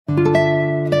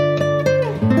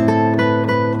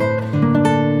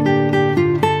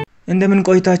እንደምን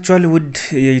ቆይታችኋል ውድ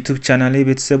የዩቲዩብ ቻናሌ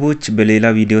ቤተሰቦች በሌላ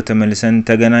ቪዲዮ ተመልሰን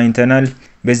ተገናኝተናል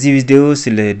በዚህ ቪዲዮ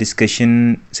ስለ ዲስከሽን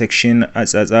ሴክሽን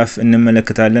አጻጻፍ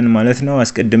እንመለከታለን ማለት ነው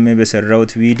አስቀድሜ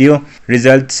በሰራውት ቪዲዮ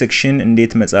ሪዛልት ሴክሽን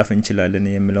እንዴት መጻፍ እንችላለን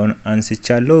የሚለውን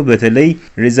አንስቻለሁ በተለይ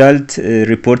ሪዛልት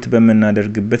ሪፖርት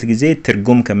በመናደርግበት ጊዜ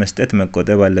ትርጉም ከመስጠት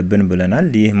መቆጠብ አለብን ብለናል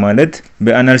ይህ ማለት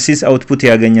በአናሊሲስ አውትፑት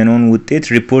ያገኘነውን ውጤት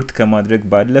ሪፖርት ከማድረግ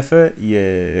ባለፈ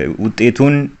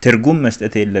የውጤቱን ትርጉም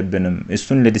መስጠት የለብንም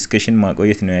እሱን ለዲስከሽን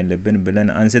ማቆየት ነው ያለብን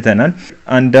ብለን አንስተናል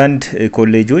አንዳንድ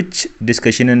ኮሌጆች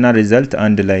ዲስከሽን እና ሪዛልት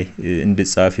አንድ ላይ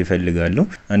እንድጻፍ ይፈልጋሉ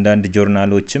አንዳንድ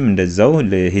ጆርናሎችም እንደዛው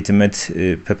ለህትመት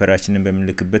ፔፐራችንን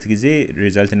በመልክበት ጊዜ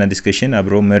ሪዛልት እና ዲስከሽን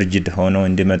አብሮ መርጅድ ሆነው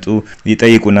እንዲመጡ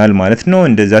ይጠይቁናል ማለት ነው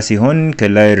እንደዛ ሲሆን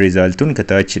ከላይ ሪዛልቱን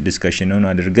ከታች ዲስከሽኑን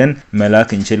አድርገን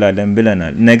መላክ እንችላለን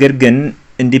ብለናል ነገር ግን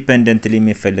ኢንዲፔንደንትሊ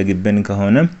የሚፈልግብን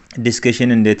ከሆነ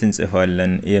ዲስከሽን እንዴት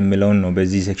እንጽፋለን የሚለውን ነው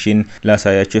በዚህ ሴክሽን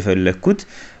ላሳያችሁ የፈለኩት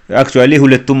actually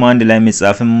ሁለቱም አንድ ላይ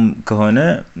መጻፍም ከሆነ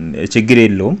ችግር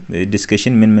የለውም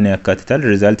ዲስከሽን ምን ያካትታል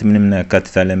ሪዛልት ምን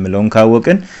ያካትታል የሚለውን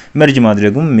ካወቅን መርጅ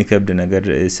ማድረጉም የሚከብድ ነገር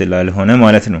ስላልሆነ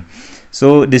ማለት ነው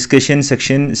ሶ ዲስከሽን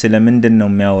ሴክሽን ስለምንድነው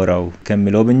የሚያወራው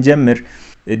ከሚለው ብንጀምር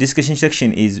discussion section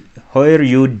is where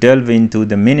you delve into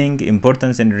the meaning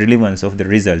importance and relevance of the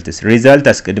results result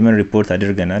አስቀድመን ሪፖርት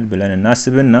አድርገናል ብለን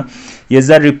እናስብና የዛ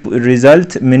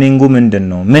ሪዛልት ሚኒንጉ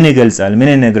ምንድነው ምን ይገልጻል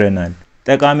ምን ይነግረናል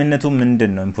ጠቃሚነቱ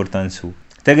ምንድነው ኢምፖርታንሱ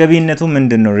ተገቢነቱ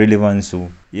ምንድነው ሪሌቫንሱ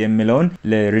የሚለውን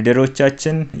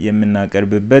ለሪደሮቻችን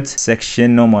የምናቀርብበት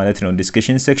ሴክሽን ነው ማለት ነው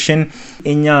ዲስከሽን ሴክሽን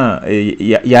እኛ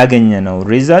ያገኘነው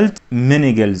ሪዛልት ምን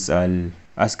ይገልጻል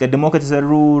አስቀድሞ ከተሰሩ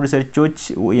ሪሰርቾች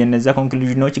የነዛ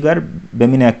ኮንክሉዥኖች ጋር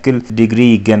በምን ያክል ዲግሪ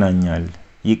ይገናኛል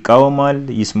ይቃወማል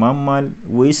ይስማማል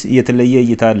ወይስ የተለየ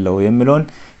እይታ አለው የሚለውን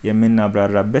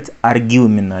የምናብራራበት አርጊው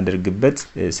የምናደርግበት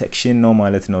ሴክሽን ነው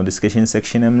ማለት ነው ዲስከሽን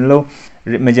ሴክሽን የምንለው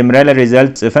መጀመሪያ ላይ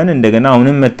ሪዛልት ጽፈን እንደገና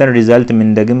አሁንም መተን ሪዛልት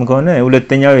ምን ደግም ከሆነ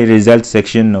ሁለተኛው የሪዛልት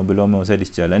ሴክሽን ነው ብሎ መውሰድ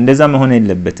ይቻላል እንደዛ መሆን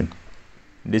የለበትም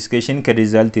ዲስከሽን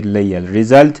ከሪዛልት ይለያል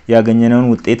ሪዛልት ያገኘነውን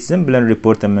ውጤት ዝም ብለን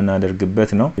ሪፖርት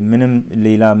የምናደርግበት ነው ምንም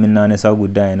ሌላ ምናነሳው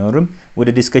ጉዳይ አይኖርም ወደ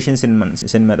ዲስከሽን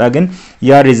ስንመጣ ግን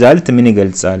ያ ሪዛልት ምን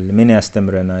ይገልጻል ምን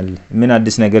ያስተምረናል ምን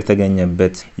አዲስ ነገር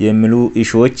ተገኘበት የሚሉ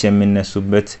ኢሹዎች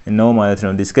የሚነሱበት ነው ማለት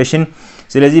ነው ዲስከሽን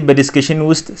ስለዚህ በዲስከሽን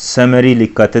ውስጥ ሰመሪ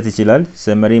ሊካተት ይችላል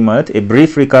ሰመሪ ማለት a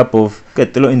brief recap of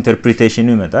ቀጥሎ ኢንተርፕሪቴሽኑ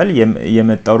ይመጣል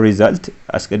የመጣው ሪዛልት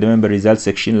አስቀድመን በሪዛልት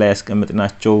ሴክሽን ላይ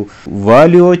ያስቀምጥናቸው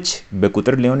ቫልዩዎች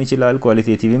በቁጥር ሊሆን ይችላል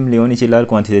ኳሊቴቲቭም ሊሆን ይችላል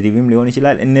ኳንቲቴቲቭም ሊሆን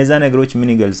ይችላል እነዛ ነገሮች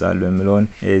ምን ይገልጻሉ የሚለውን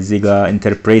እዚህ ጋር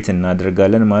ኢንተርፕሬት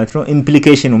እናደርጋለን ማለት ነው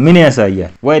ኢምፕሊኬሽኑ ምን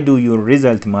ያሳያል why do your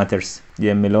result matters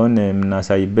የሚለውን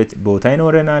ምናሳይበት ቦታ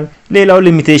ይኖረናል ሌላው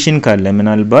ሊሚቴሽን ካለ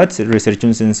ምናልባት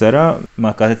ሪሰርቹን ስንሰራ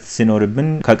ማካተት ሲኖርብን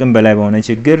ከአቅም በላይ በሆነ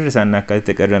ችግር ሳናካተት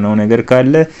ተቀረነው ነገር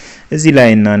ካለ እዚህ ላይ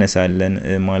እናነሳለን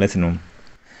ማለት ነው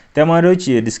ተማሪዎች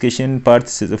የዲስከሽን ፓርት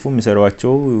ሲጽፉ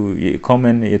የሚሰሯቸው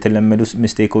ኮመን የተለመዱ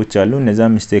ሚስቴኮች አሉ እነዛ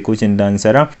ሚስቴኮች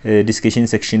እንዳንሰራ ዲስከሽን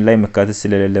ሴክሽን ላይ መካተት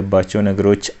ስለሌለባቸው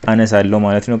ነገሮች አነሳለሁ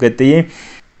ማለት ነው ቀጥዬ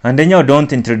አንደኛው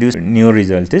don't introduce new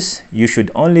results you should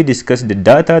only discuss the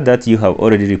data that you have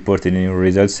already reported in your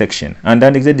result section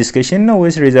አንዳንድ ጊዜ ዲስከሽን ነው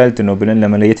ወይስ ሪዛልት ነው ብለን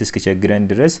ለመለየት እስከቸግረን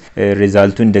ድረስ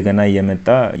ሪዛልቱ እንደገና እየመጣ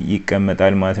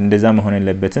ይቀመጣል ማለት እንደዛ መሆን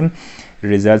የለበትም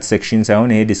result section ሳይሆን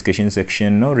ይሄ discussion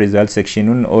section ነው result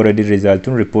sectionን already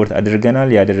resultun report አድርገናል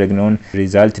ያደረግነውን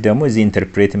result ደግሞ እዚህ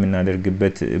ኢንተርፕሬት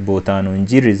የምናደርግበት ቦታ ነው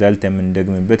እንጂ result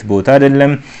የምንደግምበት ቦታ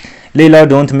አይደለም ሌላው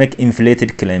don't make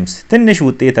inflated claims ትንሽ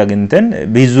ውጤት አግኝተን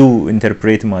ብዙ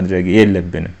ኢንተርፕሬት ማድረግ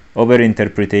የለብንም over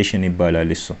interpretation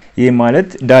ይባላል እሱ ይሄ ማለት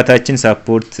ዳታችን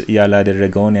ሰፖርት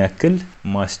ያላደረገውን ያክል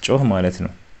ማስጮህ ማለት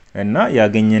ነው እና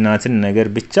ያገኘናትን ነገር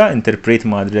ብቻ ኢንተርፕሬት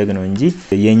ማድረግ ነው እንጂ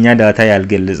የኛ ዳታ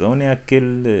ያልገለጸውን ያክል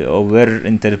ኦቨር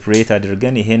ኢንተርፕሬት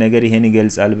አድርገን ይሄ ነገር ይሄን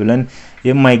ይገልጻል ብለን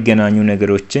የማይገናኙ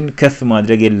ነገሮችን ከፍ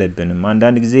ማድረግ የለብንም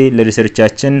አንዳንድ ጊዜ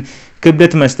ለሪሰርቻችን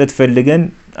ክብደት መስጠት ፈልገን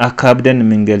አካብደን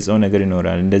የምንገልጸው ነገር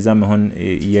ይኖራል እንደዛ መሆን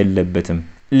የለበትም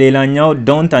ሌላኛው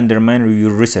don't undermine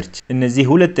your research እነዚህ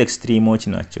ሁለት ኤክስትሪሞች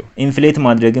ናቸው ኢንፍሌት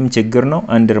ማድረግም ችግር ነው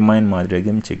አንደርማይን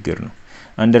ማድረግም ችግር ነው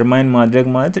undermine ማድረግ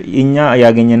ማለት እኛ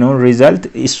ያገኘነው ሪዛልት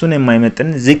እሱን የማይመጥን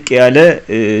ዝቅ ያለ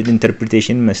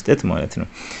ኢንተርፕሪቴሽን መስጠት ማለት ነው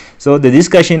so the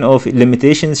discussion of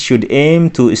limitations should aim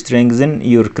to strengthen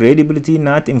your credibility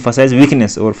not emphasize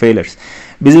weakness or failures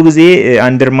ብዙ ጊዜ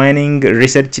undermining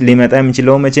research ሊመጣ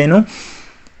የሚችለው መቼ ነው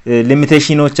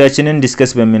ሊሚቴሽኖቻችንን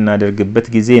ዲስከስ በመናደርግበት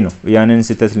ጊዜ ነው ያንን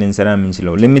ስህተት ልንሰራ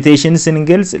የምንችለው ሊሚቴሽን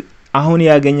ስንገልጽ አሁን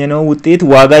ያገኘነው ውጤት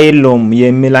ዋጋ የለውም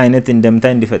የሚል አይነት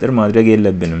እንደምታ እንዲፈጠር ማድረግ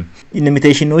የለብንም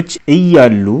ሊሚቴሽኖች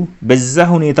እያሉ በዛ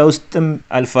ሁኔታ ውስጥም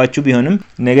አልፋችሁ ቢሆንም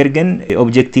ነገር ግን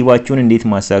ኦብጀክቲቫችሁን እንዴት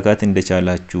ማሳካት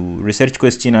እንደቻላችሁ ሪሰርች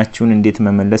ኩዌስችናችሁን እንዴት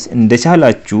መመለስ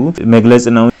እንደቻላችሁ መግለጽ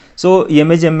ነው So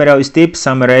የመጀመሪያው ስቴፕ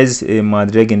ሳመራይዝ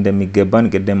ማድረግ እንደሚገባን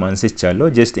ቀደም አንስቻለሁ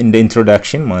just in the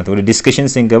introduction ማለት ወደ ዲስከሽን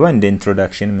ስንገባ እንደ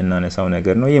ኢንትሮዳክሽን ምናነሳው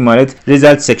ነገር ነው ይሄ ማለት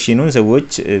ሪዛልት ሴክሽኑን ሰዎች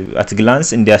at glance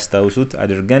እንዲያስታውሱት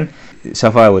አድርገን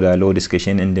ሰፋ ወዳለው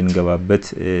ዲስከሽን እንድንገባበት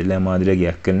ለማድረግ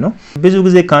ያክል ነው ብዙ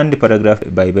ጊዜ ከአንድ ፓራግራፍ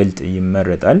ባይበልጥ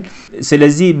ይመረጣል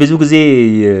ስለዚህ ብዙ ጊዜ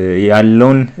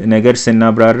ያለውን ነገር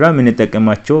ስናብራራ ምን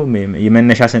ተጠቀማቸው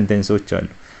የመነሻ ሴንተንሶች አሉ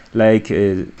like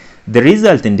the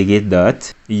result indicate that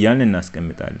እያልን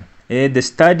እናስቀምጣለን the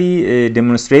study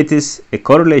demonstrates a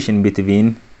correlation between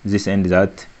this and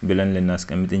that ብለን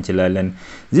ልናስቀምጥ እንችላለን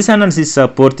this analysis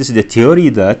supports the theory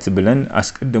that ብለን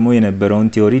አስቀድሞ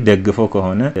የነበረውን ቲዮሪ ደግፎ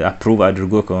ከሆነ approve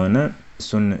አድርጎ ከሆነ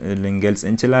እሱን ልንገልጽ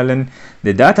እንችላለን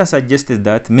the data suggests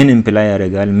that ምን imply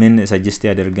ያደርጋል ምን suggest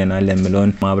ያደርገናል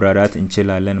ለምለውን ማብራራት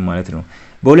እንችላለን ማለት ነው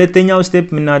በሁለተኛው ስቴፕ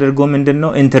ምናደርገው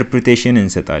ምንድነው ኢንተርፕሪቴሽን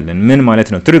እንሰጣለን ምን ማለት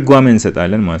ነው ትርጓሜ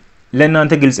እንሰጣለን ማለት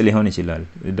ለእናንተ ግልጽ ሊሆን ይችላል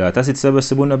ዳታ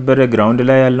ሲተሰበስቡ ነበር ግራውንድ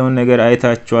ላይ ያለውን ነገር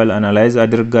አይታችኋል አናላይዝ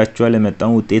አድርጋችኋል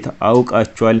ለመጣው ውጤት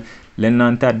አውቃችኋል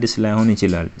ለእናንተ አዲስ ላይሆን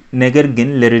ይችላል ነገር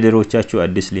ግን ለሪደሮቻችሁ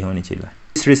አዲስ ሊሆን ይችላል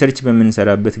ሪሰርች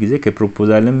በመንሰራበት ጊዜ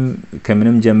ከፕሮፖዛልም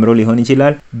ከምንም ጀምሮ ሊሆን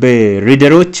ይችላል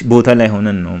በሪደሮች ቦታ ላይ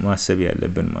ሆነን ነው ማሰብ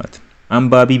ያለብን ማለት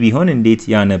አንባቢ ቢሆን እንዴት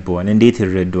ያነበዋል እንዴት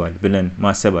ይረዳዋል ብለን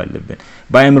ማሰብ አለብን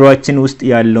በአእምሮአችን ውስጥ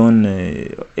ያለውን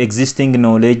ኤግዚስቲንግ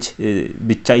ኖሌጅ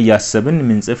ብቻ ያሰብን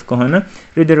ምንጽፍ ከሆነ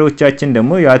ሪደሮቻችን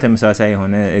ደግሞ ያ ተመሳሳይ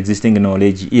ሆነ ኤግዚስቲንግ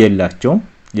ኖሌጅ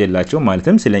የላቸው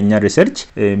ማለትም ስለኛ ሪሰርች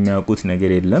የሚያውቁት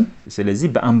ነገር የለም ስለዚህ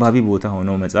በአንባቢ ቦታ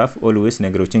ሆኖ መጻፍ ኦልዌስ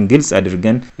ነገሮችን ግልጽ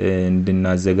አድርገን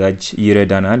እንድናዘጋጅ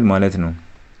ይረዳናል ማለት ነው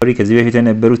ከዚህ በፊት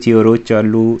የነበሩ ቲዮሪዎች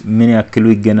አሉ ምን ያክሉ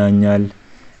ይገናኛል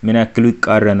ምን ያክሉ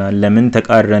ይቃረናል ለምን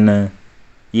ተቃረነ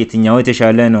የትኛው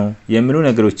የተሻለ ነው የሚሉ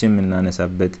ነገሮችን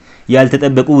እናነሳበት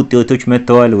ያልተጠበቁ ውጤቶች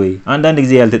መተዋል ወይ አንዳንድ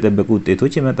ጊዜ ያልተጠበቁ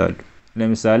ውጤቶች ይመጣሉ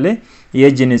ለምሳሌ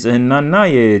የእጅ ንጽህናና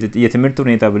የትምህርት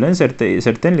ሁኔታ ብለን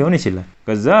ሰርተን ሊሆን ይችላል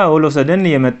ከዛ all of a sudden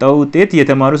የመጣው ውጤት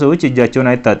የተማሩ ሰዎች እጃቸውን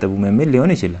አይታጠቡም የሚል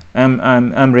ሊሆን ይችላል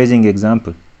I'm raising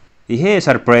example ይሄ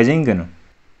ሰርፕራይዚንግ ነው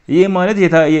ይሄ ማለት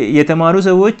የተማሩ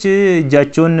ሰዎች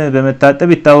እጃቸውን በመታጠብ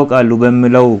ይታወቃሉ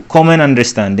በሚለው ኮመን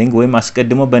አንደርስታንዲንግ ወይም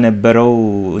አስቀድሞ በነበረው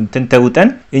እንትን ተውጠን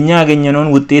እኛ ያገኘነውን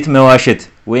ውጤት መዋሸት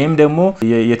ወይም ደግሞ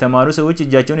የተማሩ ሰዎች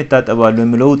እጃቸውን ይታጠባሉ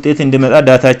የሚለው ውጤት እንዲመጣ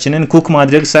ዳታችንን ኩክ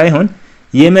ማድረግ ሳይሆን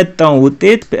የመጣው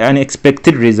ውጤት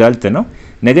unexpected result ነው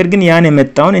ነገር ግን ያን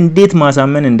የመጣውን እንዴት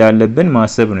ማሳመን እንዳለብን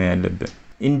ማሰብ ነው ያለብን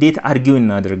እንዴት አርጊው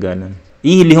እናደርጋለን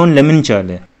ይህ ሊሆን ለምን ቻለ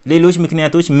ሌሎች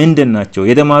ምክንያቶች ምንድናቸው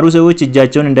የተማሩ ሰዎች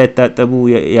እጃቸውን እንዳይታጠቡ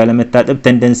ያለ መታጠብ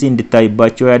ቴንደንሲ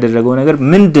እንድታይባቸው ያደረገው ነገር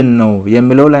ምንድነው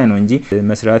የሚለው ላይ ነው እንጂ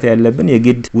መስራት ያለብን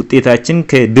የግድ ውጤታችን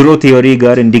ከድሮ ቲዮሪ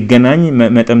ጋር እንዲገናኝ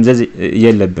መጠምዘዝ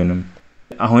የለብንም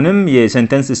አሁንም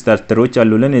የሴንተንስ ስታርተሮች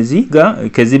አሉልን እዚህ ጋር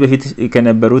ከዚህ በፊት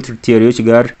ከነበሩት ቲዮሪዎች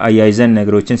ጋር አያይዘን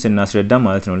ነገሮችን ስናስረዳ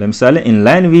ማለት ነው ለምሳሌ in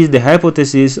line with the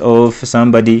hypothesis of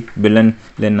somebody ብለን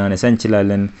ለናነሳ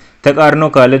እንችላለን ተቃርኖ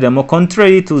ካለ ደግሞ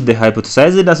contrary to the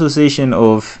hypothesized association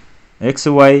of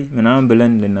xy ምናምን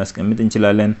ብለን ልናስቀምጥ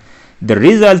እንችላለን the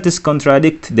results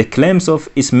contradict the claims of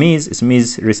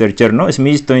Smith researcher ነው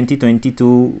Smith 2022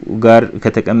 ጋር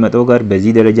ከተቀመጠው ጋር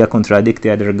በዚህ ደረጃ contradict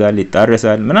ያደርጋል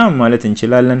ይጣረሳል ምናምን ማለት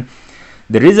እንችላለን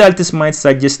the results might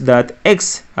suggest that x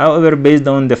however based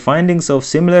on the findings of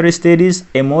similar studies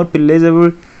a more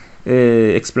plausible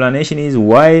explanation is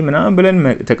why ምናምን ብለን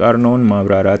ተቃርኖውን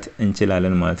ማብራራት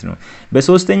እንችላለን ማለት ነው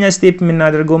በሶስተኛ ስቴፕ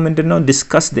ምናደርገው ምንድነው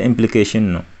discuss the implication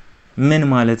ነው ምን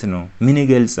ማለት ነው ምን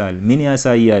ይገልጻል ምን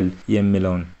ያሳያል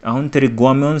የሚለውን አሁን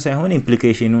ትርጓሜውን ሳይሆን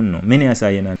ኢምፕሊኬሽኑን ነው ምን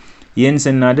ያሳየናል ይህን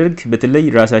ስናደርግ በተለይ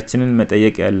ራሳችንን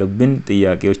መጠየቅ ያለብን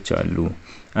ጥያቄዎች አሉ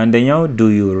አንደኛው do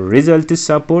your results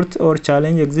support or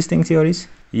challenge existing theories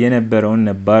የነበረውን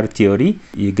ነባር ቲዮሪ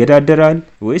ይገዳደራል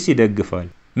ወይስ ይደግፋል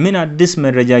ምን አዲስ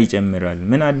መረጃ ይጨምራል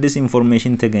ምን አዲስ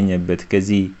ኢንፎርሜሽን ተገኘበት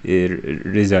ከዚህ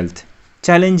ሪዛልት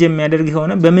ቻሌንጅ የሚያደርግ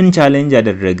ሆነ በምን ቻሌንጅ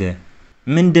አደረገ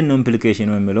ምንድነው ኢምፕሊኬሽኑ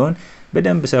የሚለውን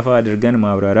በደንብ ሰፋ አድርገን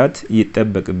ማብራራት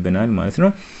ይተበቅብናል ማለት ነው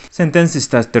ሴንተንስ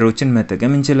ስታርተሮችን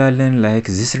መጠቀም እንችላለን like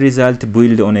this result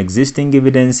build on existing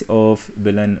evidence of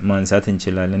ብለን ማንሳት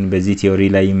እንችላለን በዚህ ቲዮሪ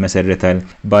ላይ ይመሰረታል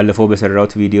ባለፈው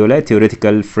በሰራውት ቪዲዮ ላይ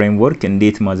theoretical framework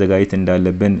እንዴት ማዘጋጀት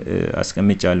እንዳለብን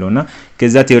አስቀምጫለሁና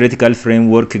ከዛ theoretical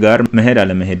framework ጋር መሄድ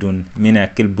አለመሄዱን ምን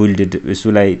ያክል build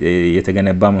እሱ ላይ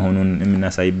የተገነባ መሆኑን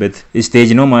የምናሳይበት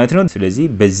ስቴጅ ነው ማለት ነው ስለዚህ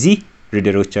በዚህ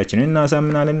ሪደሮቻችንን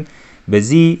እናሳምናለን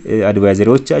በዚህ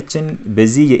አድቫይዘሮቻችን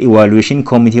በዚህ የኢቫሉዌሽን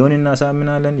ኮሚቴውን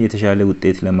እናሳምናለን የተሻለ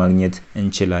ውጤት ለማግኘት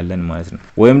እንችላለን ማለት ነው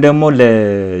ወይም ደግሞ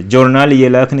ለጆርናል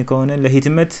የላክን ከሆነ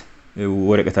ለህትመት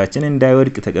ወረቀታችን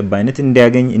እንዳይወድቅ ተቀባይነት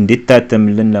እንዲያገኝ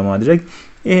እንዲታተምልን ለማድረግ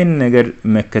ይሄን ነገር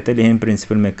መከተል ይሄን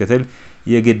ፕሪንሲፕል መከተል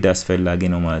የግድ አስፈላጊ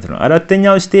ነው ማለት ነው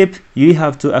አራተኛው ስቴፕ you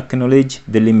have to acknowledge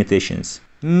the limitations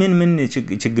ምን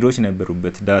ችግሮች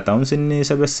ነበሩበት ዳታውን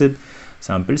ስንሰበስብ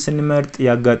ሳምፕል ስንመርጥ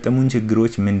ያጋጠሙን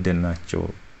ችግሮች ምንድናቸው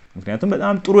ምክንያቱም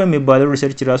በጣም ጥሩ የሚባለው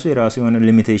ሪሰርች ራሱ የራሱ የሆነ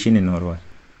ሊሚቴሽን ይኖረዋል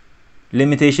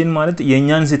ሊሚቴሽን ማለት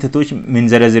የኛን ስህተቶች ምን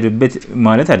ዘረዝርበት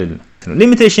ማለት አይደለም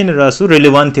ሊሚቴሽን ራሱ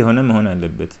ሪሌቫንት የሆነ መሆን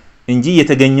አለበት እንጂ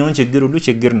የተገኘውን ችግር ሁሉ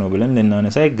ችግር ነው ብለን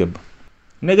ልናነሳ አይገባም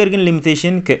ነገር ግን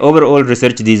ሊሚቴሽን ከኦቨርኦል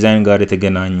ሪሰርች ዲዛይን ጋር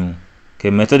የተገናኙ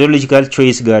ከሜቶዶሎጂካል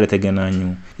ቾይስ ጋር የተገናኙ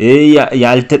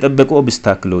ያልተጠበቁ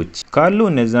ኦብስታክሎች ካሉ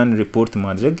እነዛን ሪፖርት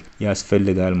ማድረግ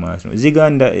ያስፈልጋል ማለት ነው እዚህ ጋር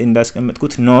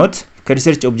እንዳስቀመጥኩት ኖት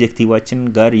ከሪሰርች ኦብጀክቲቫችን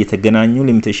ጋር የተገናኙ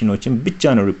ሊሚቴሽኖችን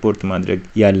ብቻ ነው ሪፖርት ማድረግ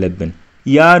ያለብን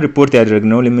ያ ሪፖርት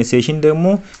ያደረግነው ሊሚቴሽን ደግሞ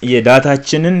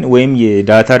የዳታችንን ወይም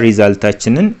የዳታ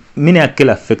ሪዛልታችንን ምን ያክል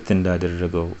አፌክት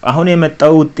እንዳደረገው አሁን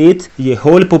የመጣው ውጤት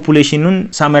የሆል ፖፑሌሽኑን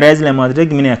ሳመራይዝ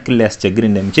ለማድረግ ምን ያክል ሊያስቸግር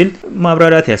እንደሚችል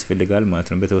ማብራራት ያስፈልጋል ማለት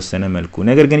ነው በተወሰነ መልኩ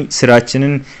ነገር ግን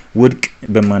ስራችንን ውድቅ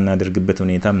በማናደርግበት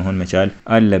ሁኔታ መሆን መቻል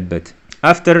አለበት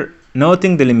after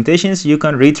noting the limitations you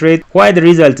can reiterate why the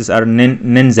results are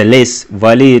nonetheless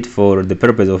valid for the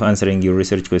purpose of answering your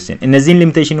research question እነዚህን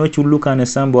ሊሚቴሽኖች ሁሉ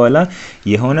ካነሳን በኋላ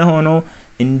የሆነ ሆኖ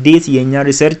እንዴት የኛ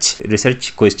ሪሰርች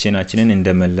ኩዌስቸናችንን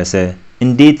እንደመለሰ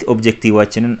እንዴት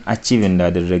ኦብጀክቲቫችንን አቺቭ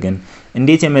እንዳደረገን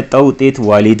እንዴት የመጣው ውጤት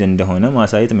ቫሊድ እንደሆነ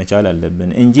ማሳየት መቻል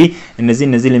አለብን እንጂ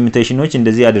እነዚህ ሊሚቴሽኖች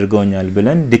እንደዚህ አድርገውኛል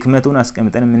ብለን ድክመቱን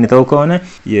አስቀምጠን የምንተው ከሆነ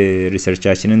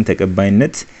የሪሰርቻችንን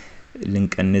ተቀባይነት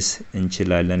ልንቀንስ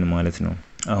እንችላለን ማለት ነው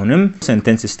አሁንም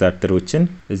ሴንቴንስ ስታርተሮችን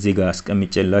እዚህ ጋር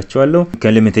አስቀምጬላችኋለሁ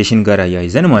ከሊሚቴሽን ጋር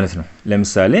ያያይዘን ማለት ነው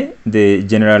ለምሳሌ the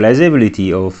generalizability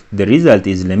of the result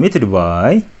is limited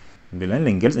by ብለን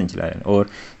ልንገልጽ እንችላለን or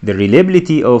the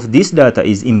reliability of this data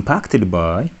is impacted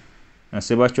by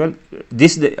አስባችኋል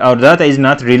our data is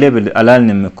not reliable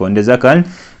አላልንም እኮ እንደዛ ካልን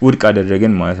ውድቅ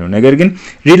አደረገን ማለት ነው ነገር ግን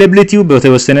ሪላቢሊቲው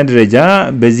በተወሰነ ደረጃ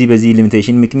በዚህ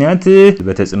ሊሚቴሽን ምክንያት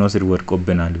በተጽዕኖ ስር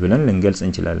ወድቆብናል ብለን ልንገልጽ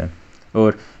እንችላለን or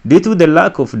due to the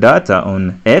lack of data on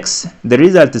x the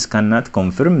results cannot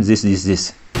confirm this